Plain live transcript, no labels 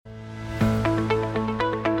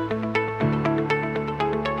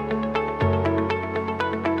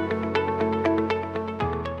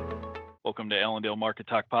Allendale Market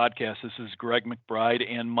Talk podcast. This is Greg McBride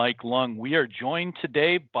and Mike Lung. We are joined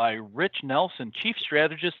today by Rich Nelson, Chief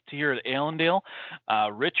Strategist here at Allendale.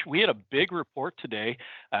 Rich, we had a big report today.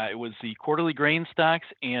 It was the quarterly grain stocks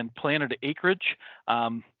and planted acreage. A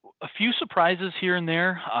few surprises here and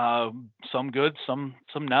there, some good, some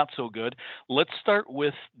not so good. Let's start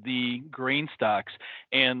with the grain stocks,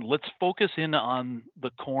 and let's focus in on the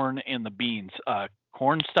corn and the beans.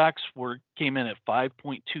 Corn stocks came in at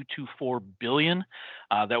 5.224 billion.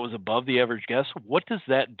 That was above the average guess. What does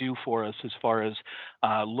that do for us as far as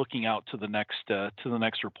looking out to the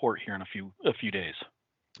next report here in a few days?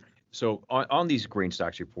 So on these grain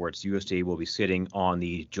stocks reports, USDA will be sitting on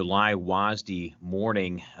the July WASDE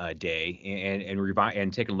morning day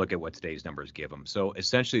and taking a look at what today's numbers give them. So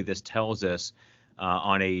essentially, this tells us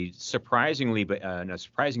on a surprising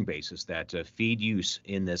basis that feed use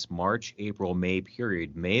in this March, April, May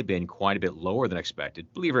period may have been quite a bit lower than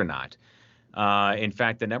expected, believe it or not. In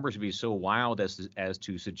fact, the numbers would be so wild as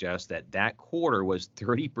to suggest that quarter was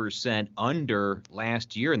 30% under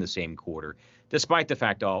last year in the same quarter, despite the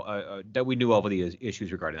fact that we knew all of the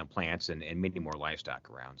issues regarding the plants and many more livestock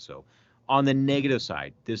around. So on the negative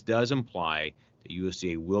side, this does imply that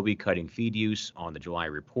USDA will be cutting feed use on the July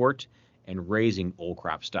report and raising old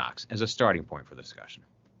crop stocks as a starting point for the discussion.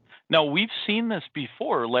 Now, we've seen this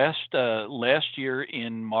before. Last year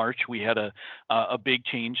in March, we had a big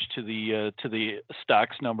change to the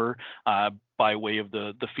stocks number by way of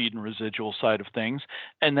the feed and residual side of things,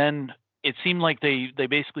 and then it seemed like they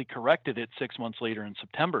basically corrected it 6 months later in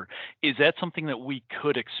September. Is that something that we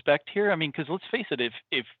could expect here? I mean, because let's face it,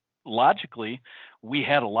 if logically we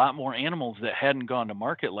had a lot more animals that hadn't gone to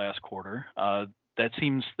market last quarter, that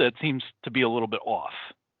seems to be a little bit off.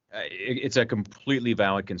 It's a completely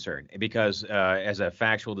valid concern because as a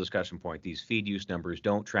factual discussion point, these feed use numbers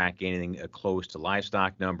don't track anything close to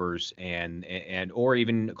livestock numbers and or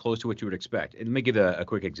even close to what you would expect. And let me give a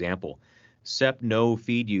quick example. SEP-NO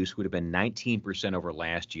feed use would have been 19% over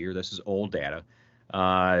last year. This is old data.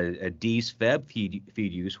 DES-FEB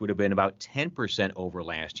feed use would have been about 10% over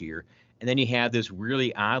last year. And then you have this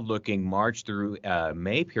really odd-looking March through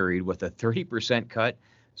May period with a 30% cut.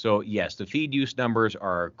 So yes, the feed use numbers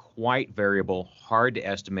are quite variable, hard to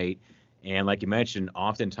estimate, and like you mentioned,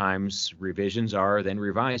 oftentimes revisions are then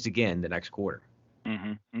revised again the next quarter.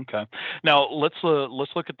 Mm-hmm. Okay. Now let's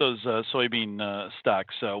look at those soybean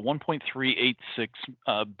stocks.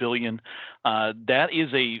 1.386 billion. That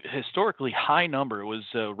is a historically high number. It was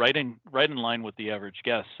right in line with the average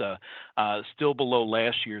guess. Still below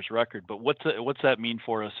last year's record. But what's that mean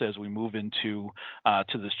for us as we move into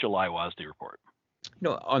to this July WASDE report?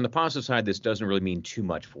 On the positive side, this doesn't really mean too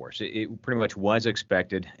much for us. It pretty much was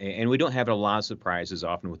expected, and we don't have a lot of surprises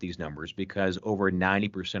often with these numbers because over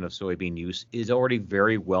 90% of soybean use is already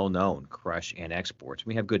very well known, crush and exports.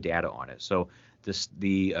 We have good data on it. So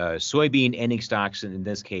the soybean ending stocks in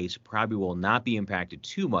this case probably will not be impacted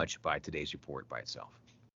too much by today's report by itself.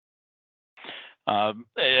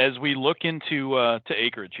 As we look into to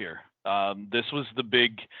acreage here, this was the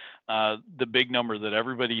big number that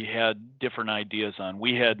everybody had different ideas on.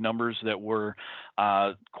 We had numbers that were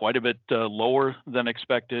quite a bit lower than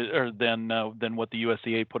expected, or than what the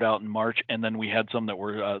USDA put out in March, and then we had some that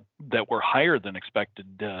were higher than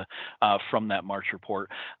expected from that March report.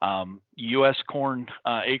 U.S. corn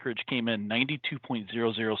acreage came in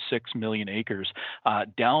 92.006 million acres,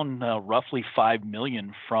 down roughly 5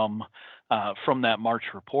 million from that March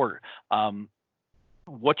report.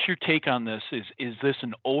 What's your take on this? Is this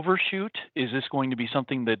an overshoot? Is this going to be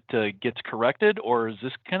something that gets corrected, or is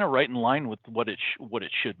this kind of right in line with what it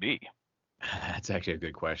should be? That's actually a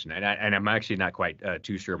good question, and I'm actually not quite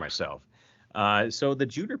too sure myself. So the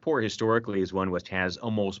June report historically is one which has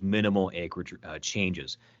almost minimal acreage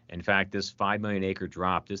changes. In fact, this 5 million acre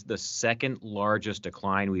drop is the second largest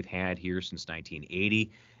decline we've had here since 1980.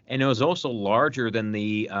 And it was also larger than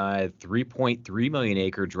the 3.3 million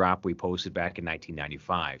acre drop we posted back in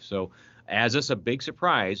 1995. So as it's a big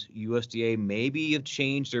surprise, USDA maybe have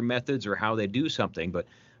changed their methods or how they do something. But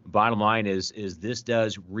bottom line is this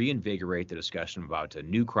does reinvigorate the discussion about a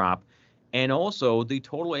new crop. And also the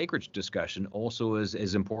total acreage discussion also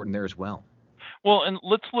is important there as well. Well, and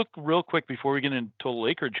let's look real quick before we get into total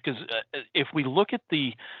acreage, because if we look at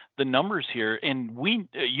the numbers here, and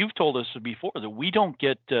you've told us before that we don't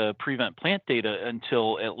get prevent plant data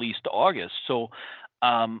until at least August. So,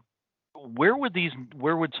 where would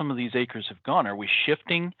some of these acres have gone? Are we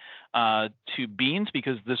shifting to beans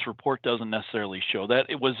because this report doesn't necessarily show that?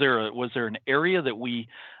 Was there an area that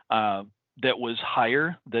was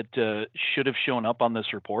higher that should have shown up on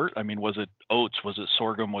this report? I mean, was it oats? Was it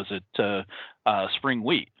sorghum? Was it spring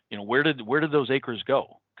wheat? where did those acres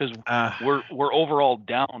go? Because Uh, we're overall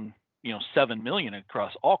down 7 million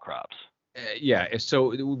across all crops. yeah,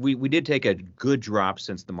 so we did take a good drop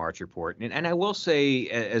since the March report, and I will say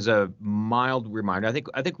as a mild reminder,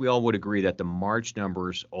 I think we all would agree that the March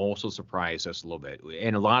numbers also surprised us a little bit,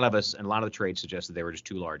 and a lot of the trades suggested they were just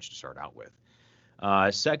too large to start out with.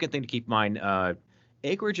 Second thing to keep in mind,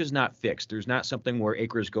 acreage is not fixed. There's not something where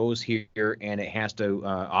acreage goes here and it has to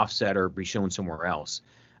offset or be shown somewhere else.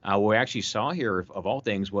 What we actually saw here, of all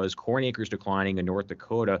things, was corn acres declining in North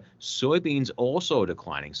Dakota, soybeans also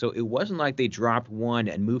declining. So it wasn't like they dropped one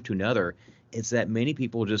and moved to another. It's that many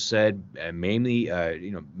people just said, mainly,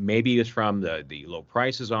 maybe it's from the low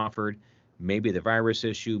prices offered, maybe the virus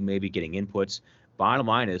issue, maybe getting inputs. Bottom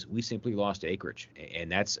line is we simply lost acreage,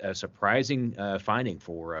 and that's a surprising finding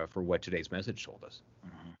for what today's message told us.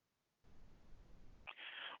 Mhm.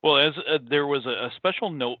 Well, as there was a special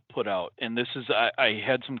note put out, and I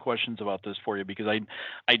had some questions about this for you because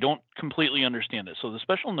I don't completely understand it. So the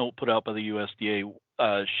special note put out by the USDA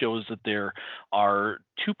shows that there are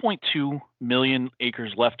 2.2 million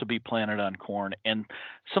acres left to be planted on corn, and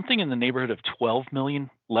something in the neighborhood of 12 million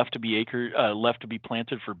left to be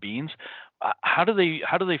planted for beans. How do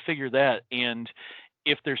they figure that? And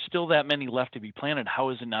if there's still that many left to be planted, how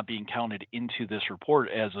is it not being counted into this report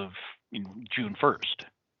as of June 1st?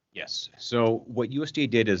 Yes. So what USDA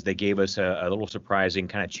did is they gave us a little surprising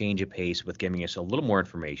kind of change of pace with giving us a little more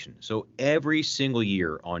information. So every single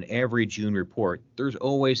year on every June report, there's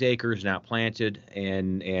always acres not planted,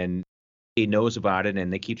 and he knows about it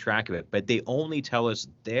and they keep track of it, but they only tell us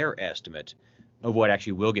their estimate of what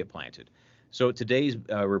actually will get planted. So today's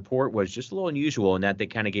report was just a little unusual in that they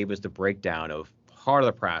kind of gave us the breakdown of part of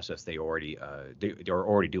the process they're already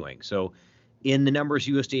doing. So in the numbers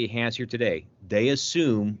USDA has here today, they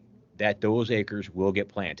assume that those acres will get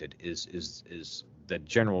planted. Is the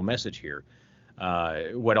general message here?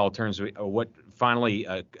 What finally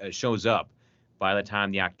shows up by the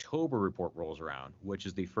time the October report rolls around, which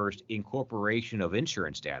is the first incorporation of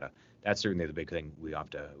insurance data. That's certainly the big thing we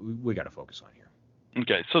got to focus on here.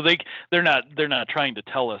 Okay, so they're not trying to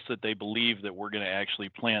tell us that they believe that we're going to actually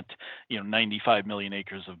plant 95 million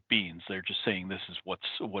acres of beans. They're just saying this is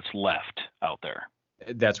what's left out there.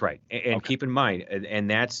 That's right. And Okay. keep in mind, and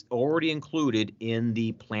that's already included in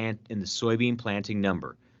the soybean planting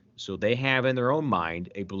number. So they have in their own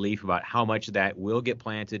mind a belief about how much of that will get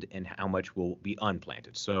planted and how much will be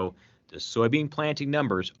unplanted. So the soybean planting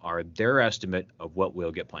numbers are their estimate of what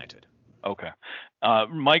will get planted. Okay.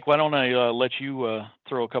 Mike, why don't I let you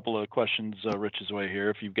throw a couple of questions Rich's way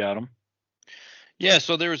here if you've got them. Yeah,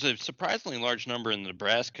 so there was a surprisingly large number in the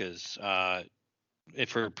Nebraskas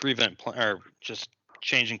for or just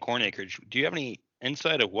changing corn acreage. Do you have any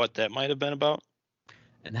insight of what that might have been about?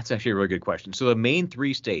 And that's actually a really good question. So the main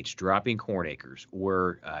three states dropping corn acres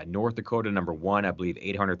were North Dakota, number one, I believe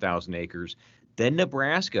 800,000 acres. Then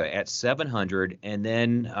Nebraska at 700, and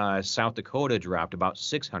then South Dakota dropped about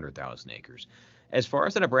 600,000 acres. As far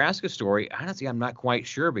as the Nebraska story, honestly, I'm not quite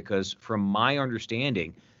sure because from my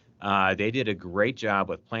understanding, they did a great job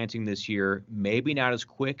with planting this year. Maybe not as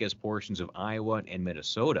quick as portions of Iowa and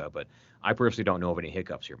Minnesota, but I personally don't know of any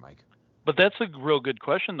hiccups here, Mike. But that's a real good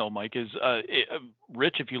question, though, Mike.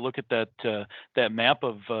 Rich, if you look at that map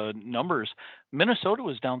of numbers, Minnesota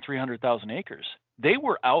was down 300,000 acres. They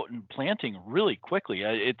were out and planting really quickly.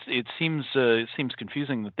 It seems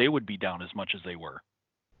confusing that they would be down as much as they were.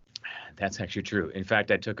 That's actually true. In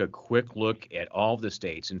fact, I took a quick look at all of the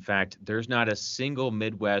states. In fact, there's not a single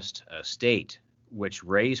Midwest state which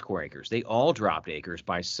raised corn acres. They all dropped acres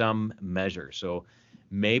by some measure. So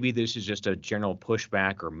maybe this is just a general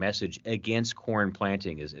pushback or message against corn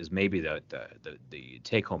planting is maybe the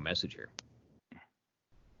take-home message here.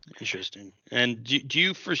 Interesting. And do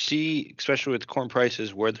you foresee, especially with corn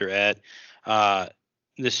prices where they're at,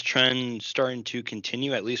 this trend starting to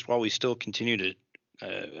continue, at least while we still continue to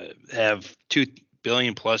have 2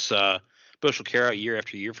 billion plus bushel carry out year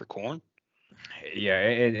after year for corn? Yeah,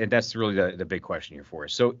 and that's really the big question here for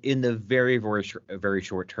us. So in the very, very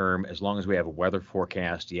short term, as long as we have a weather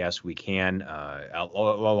forecast, yes, we can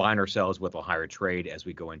align ourselves with a higher trade as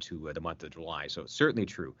we go into the month of July. So it's certainly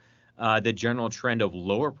true. The general trend of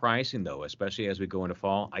lower pricing, though, especially as we go into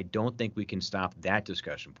fall, I don't think we can stop that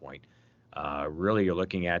discussion point. Really, you're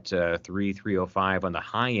looking at 305 on the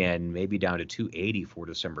high end, maybe down to 280 for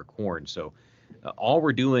December corn. So all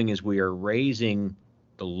we're doing is we are raising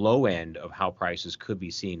the low end of how prices could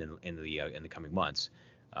be seen in the coming months.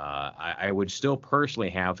 I would still personally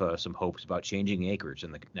have some hopes about changing acreage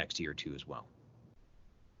in the next year or two as well.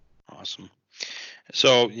 Awesome.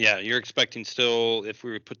 So yeah, you're expecting still, if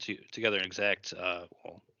we were put together an exact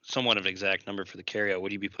somewhat of an exact number for the carryout,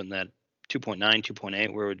 would you be putting that 2.9,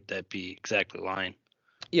 2.8? Where would that be exactly lying?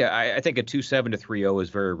 Yeah, I think a 2.7 to 3.0 is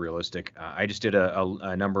very realistic. I just did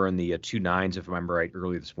a number in the 2.9s, if I remember right,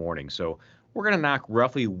 early this morning. So we're going to knock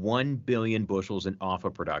roughly 1 billion bushels off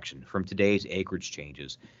of production from today's acreage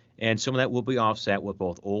changes. And some of that will be offset with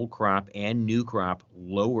both old crop and new crop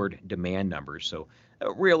lowered demand numbers. So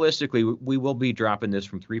realistically, we will be dropping this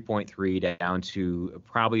from 3.3 down to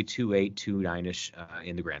probably 2.8, 2.9-ish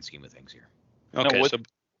in the grand scheme of things here. Okay,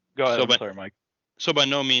 go ahead. so I'm sorry, Mike. So by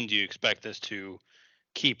no means do you expect this to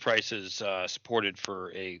keep prices supported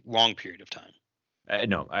for a long period of time.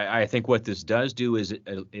 No, I think what this does do is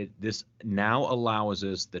this now allows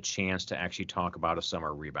us the chance to actually talk about a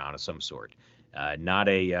summer rebound of some sort. Not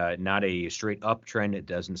a straight uptrend. It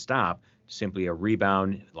doesn't stop. Simply a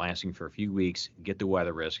rebound lasting for a few weeks. Get the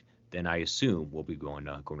weather risk. Then I assume we'll be going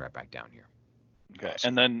right back down here. Okay.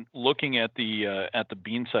 And then looking at the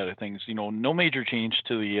bean side of things, no major change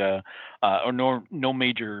to the or no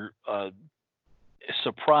major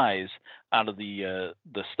surprise out of the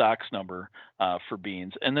stocks number for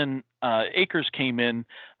beans, and then acres came in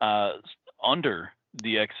under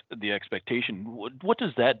the expectation. What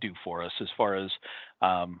does that do for us as far as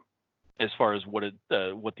what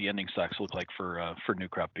the ending stocks look like for new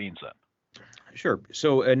crop beans then? Sure.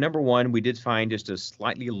 So number one, we did find just a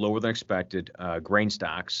slightly lower than expected grain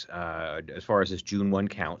stocks as far as this June 1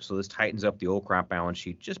 count. So this tightens up the old crop balance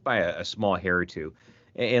sheet just by a small hair or two.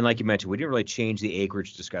 And like you mentioned, we didn't really change the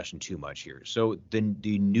acreage discussion too much here. So the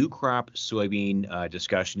new crop soybean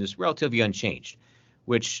discussion is relatively unchanged,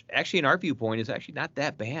 which actually in our viewpoint is actually not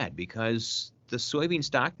that bad because the soybean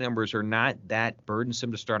stock numbers are not that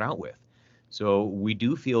burdensome to start out with. So we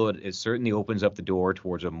do feel it certainly opens up the door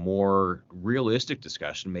towards a more realistic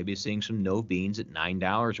discussion, maybe seeing some no beans at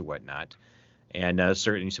 $9 or whatnot. And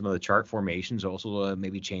certainly some of the chart formations also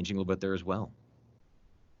maybe changing a little bit there as well.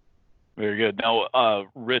 Very good. Now,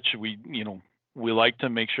 Rich, we like to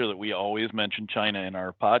make sure that we always mention China in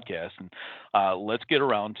our podcast, and let's get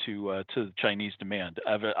around to Chinese demand.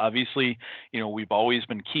 Obviously, we've always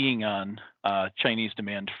been keying on Chinese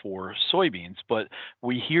demand for soybeans, but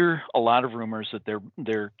we hear a lot of rumors that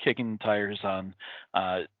they're kicking tires on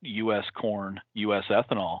U.S. corn, U.S.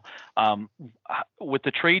 ethanol. With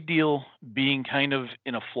the trade deal being kind of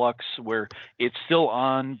in a flux where it's still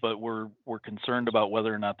on, but we're concerned about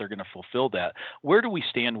whether or not they're going to fulfill that. Where do we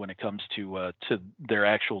stand when it comes to their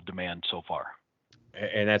actual demand so far?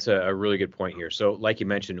 And that's a really good point here. So like you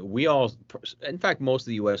mentioned, in fact, most of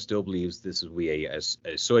the U.S. still believes this will be a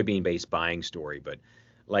soybean-based buying story. But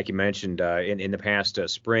like you mentioned, in the past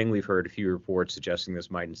spring, we've heard a few reports suggesting this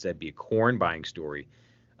might instead be a corn buying story.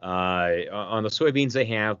 On the soybeans they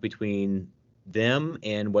have between them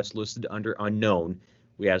and what's listed under unknown,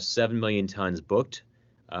 we have 7 million tons booked.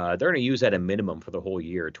 They're going to use at a minimum for the whole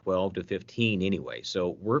year, 12 to 15 anyway.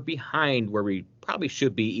 So we're behind where we probably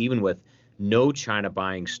should be, even with no China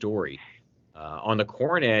buying story. On the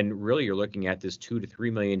corn end, really you're looking at this 2 to 3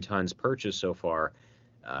 million tons purchased so far.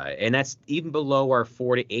 And that's even below our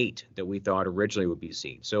 4 to 8 that we thought originally would be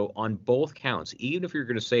seen. So on both counts, even if you're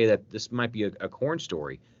going to say that this might be a corn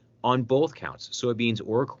story, on both counts, soybeans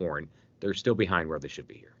or corn, they're still behind where they should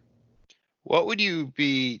be here. What would you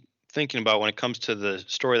be thinking about when it comes to the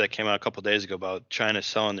story that came out a couple of days ago about China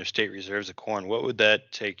selling their state reserves of corn? What would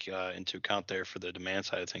that take into account there for the demand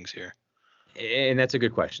side of things here? And that's a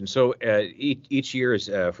good question. So each year is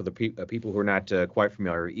for the people who are not quite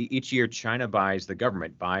familiar. Each year, the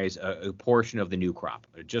government buys a portion of the new crop,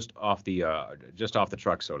 just off the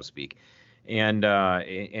truck, so to speak, and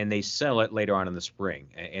they sell it later on in the spring,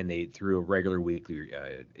 and they through a regular weekly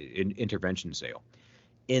intervention sale.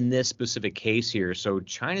 In this specific case here, so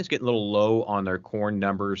China's getting a little low on their corn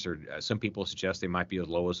numbers, or some people suggest they might be as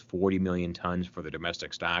low as 40 million tons for the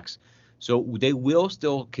domestic stocks. So they will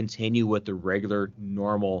still continue with the regular,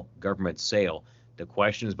 normal government sale. The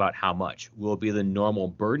question is about how much. Will it be the normal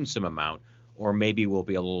burdensome amount, or maybe will it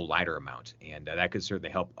be a little lighter amount? And that could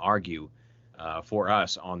certainly help argue for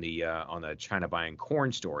us on the China buying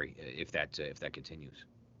corn story if that continues.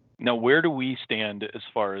 Now, where do we stand as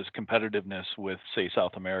far as competitiveness with, say,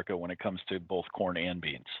 South America when it comes to both corn and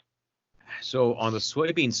beans? So on the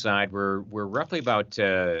soybean side, we're roughly about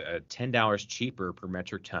 $10 cheaper per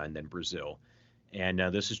metric ton than Brazil. And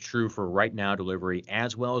this is true for right now delivery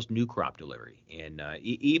as well as new crop delivery. And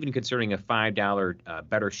even considering a $5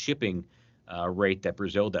 better shipping rate that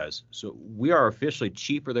Brazil does. So we are officially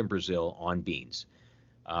cheaper than Brazil on beans.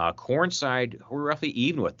 Corn side, we're roughly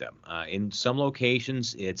even with them. In some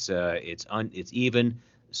locations, it's even.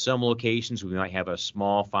 Some locations we might have a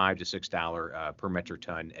small $5 to $6 per metric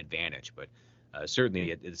ton advantage, but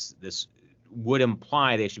certainly this would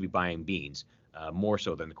imply they should be buying beans more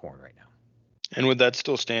so than the corn right now. And would that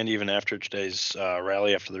still stand even after today's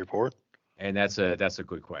rally after the report? And that's a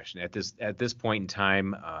good question. At this point in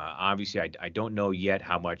time, obviously, I don't know yet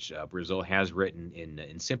how much Brazil has written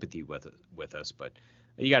in sympathy with us, but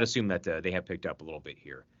you got to assume that they have picked up a little bit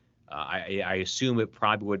here. I assume it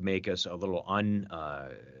probably would make us a little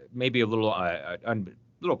maybe a little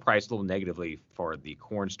price a little negatively for the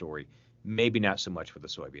corn story, maybe not so much for the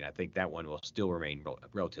soybean. I think that one will still remain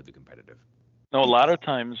relatively competitive. No, a lot of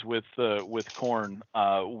times with corn,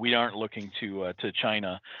 we aren't looking to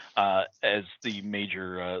China as the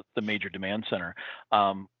major demand center.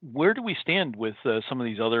 Where do we stand with some of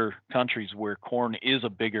these other countries where corn is a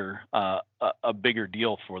bigger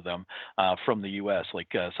deal for them from the U.S.,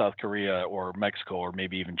 like South Korea or Mexico or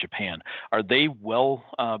maybe even Japan? Are they well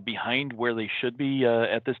behind where they should be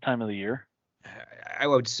at this time of the year? I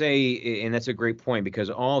would say, and that's a great point, because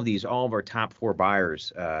all of our top 4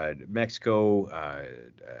 buyers, Mexico,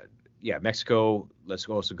 Mexico. Let's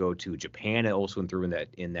also go to Japan, and also threw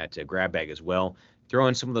in that grab bag as well. Throw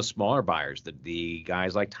in some of the smaller buyers, the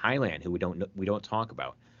guys like Thailand, who we don't talk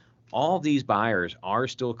about. All of these buyers are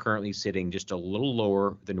still currently sitting just a little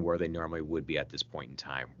lower than where they normally would be at this point in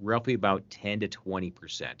time, roughly about 10 to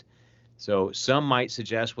 20%. So some might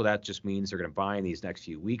suggest, well, that just means they're going to buy in these next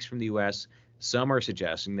few weeks from the U.S. Some are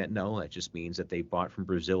suggesting that no, that just means that they bought from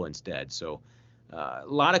Brazil instead. So a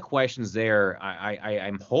lot of questions there.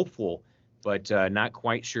 I'm hopeful, but not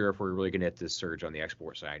quite sure if we're really going to get this surge on the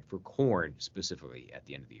export side for corn specifically at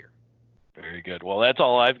the end of the year. Very good. Well, that's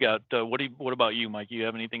all I've got. What about you, Mike? You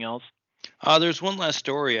have anything else? There's one last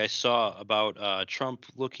story I saw about Trump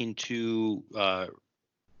looking to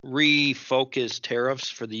refocus tariffs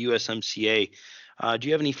for the USMCA. Do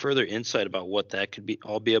you have any further insight about what that could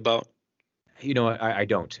be about? I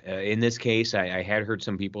don't. In this case, I had heard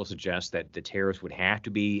some people suggest that the tariffs would have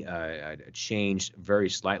to be changed very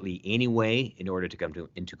slightly anyway in order to come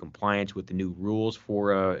into compliance with the new rules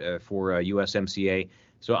for USMCA.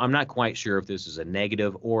 So I'm not quite sure if this is a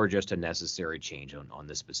negative or just a necessary change on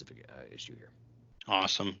this specific issue here.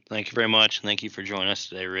 Awesome. Thank you very much. And thank you for joining us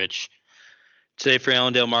today, Rich. Today for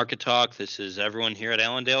Allendale Market Talk, this is everyone here at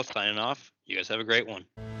Allendale signing off. You guys have a great one.